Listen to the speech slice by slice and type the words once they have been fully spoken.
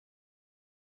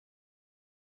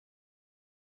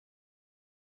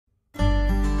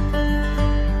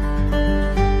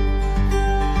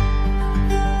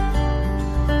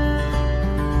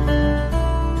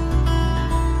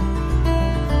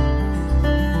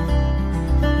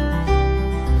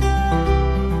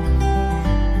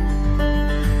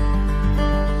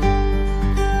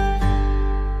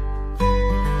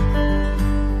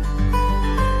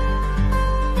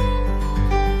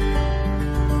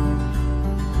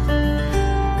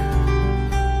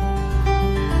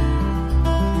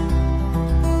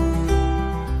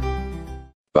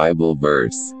Bible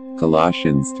verse,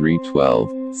 Colossians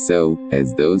 3:12. So,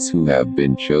 as those who have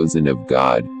been chosen of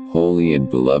God, holy and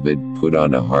beloved, put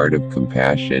on a heart of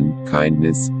compassion,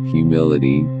 kindness,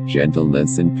 humility,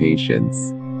 gentleness and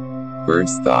patience.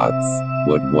 Verse thoughts.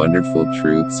 What wonderful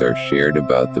truths are shared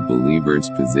about the believer's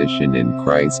position in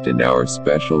Christ and our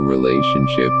special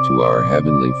relationship to our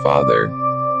Heavenly Father.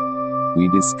 We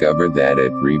discover that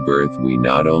at rebirth we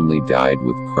not only died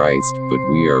with Christ, but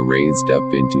we are raised up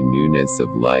into newness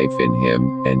of life in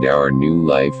Him, and our new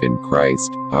life in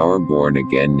Christ, our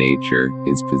born-again nature,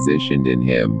 is positioned in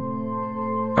Him.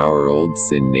 Our old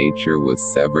sin nature was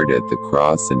severed at the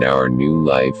cross, and our new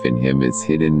life in Him is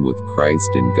hidden with Christ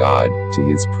in God, to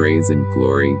His praise and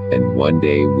glory, and one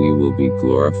day we will be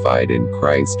glorified in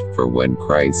Christ, for when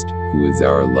Christ, who is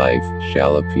our life,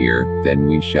 shall appear, then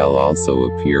we shall also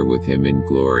appear with Him in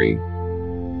glory.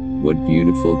 What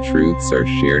beautiful truths are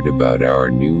shared about our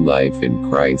new life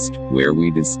in Christ, where we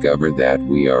discover that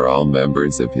we are all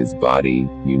members of His body,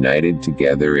 united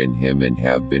together in Him and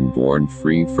have been born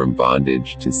free from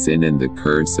bondage to sin and the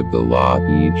curse of the law,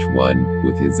 each one,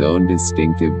 with his own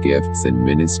distinctive gifts and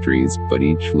ministries, but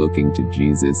each looking to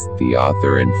Jesus, the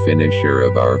author and finisher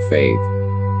of our faith.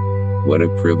 What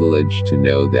a privilege to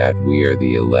know that we are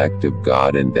the elect of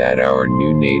God and that our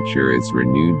new nature is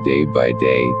renewed day by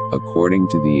day, according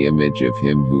to the image of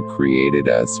Him who created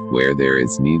us, where there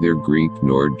is neither Greek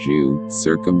nor Jew,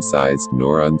 circumcised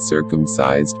nor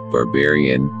uncircumcised,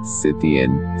 barbarian,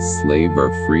 Scythian, slave or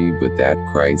free, but that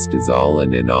Christ is all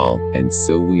and in all, and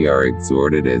so we are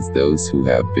exhorted as those who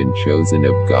have been chosen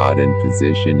of God and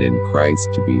positioned in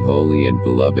Christ to be holy and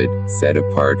beloved, set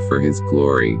apart for His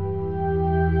glory.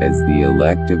 As the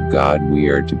elect of God we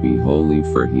are to be holy,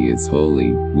 for He is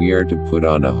holy. We are to put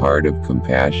on a heart of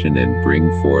compassion and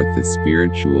bring forth the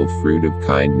spiritual fruit of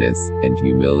kindness, and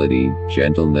humility,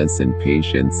 gentleness and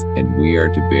patience, and we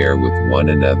are to bear with one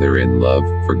another in love,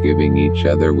 forgiving each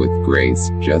other with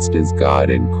grace, just as God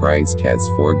in Christ has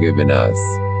forgiven us.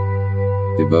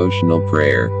 Devotional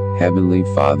prayer. Heavenly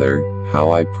Father,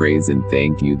 how I praise and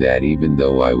thank You that even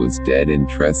though I was dead in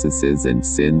trespasses and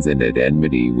sins and at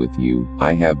enmity with You,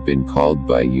 I have been called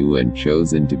by You and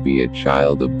chosen to be a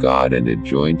child of God and a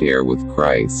joint heir with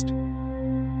Christ.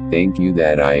 Thank You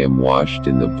that I am washed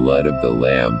in the blood of the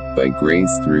Lamb, by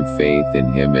grace through faith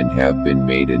in Him, and have been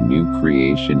made a new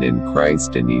creation in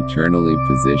Christ and eternally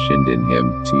positioned in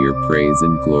Him, to Your praise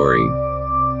and glory.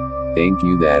 Thank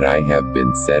You that I have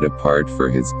been set apart for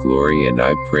His glory, and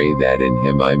I pray that in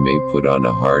Him I may put on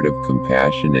a heart of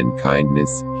compassion and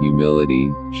kindness,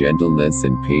 humility, gentleness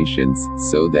and patience,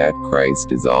 so that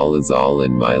Christ is all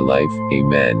in my life.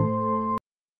 Amen.